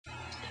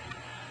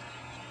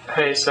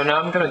Hey, so now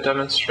I'm going to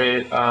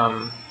demonstrate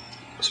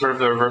sort of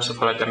the reverse of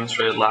what I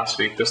demonstrated last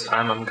week. This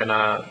time I'm going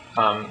to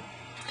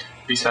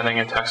be sending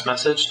a text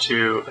message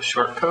to a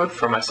short code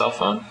from my cell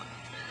phone,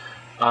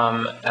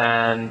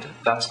 and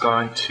that's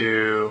going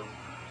to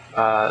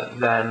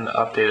then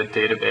update a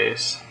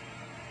database.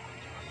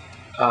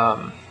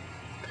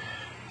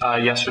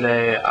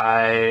 Yesterday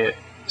I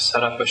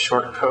set up a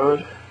short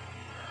code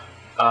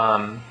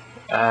and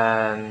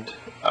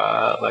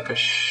like a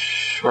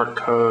short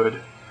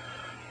code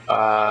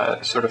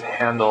sort of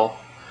handle.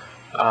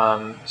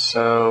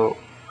 So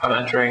I'm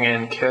entering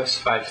in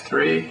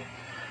KISS53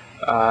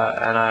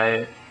 and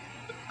I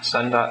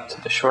send that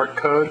to the short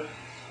code,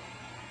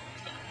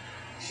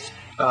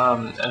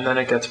 and then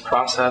it gets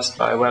processed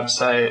by a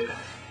website,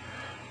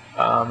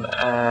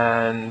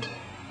 and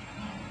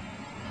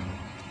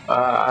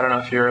I don't know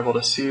if you're able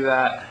to see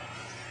that,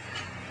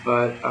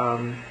 but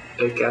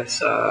it gets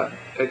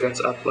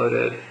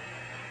uploaded,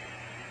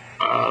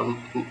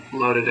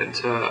 loaded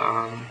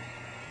into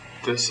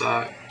this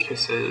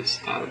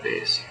KISS's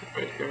database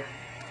right here,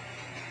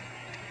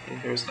 and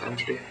here's the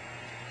entry.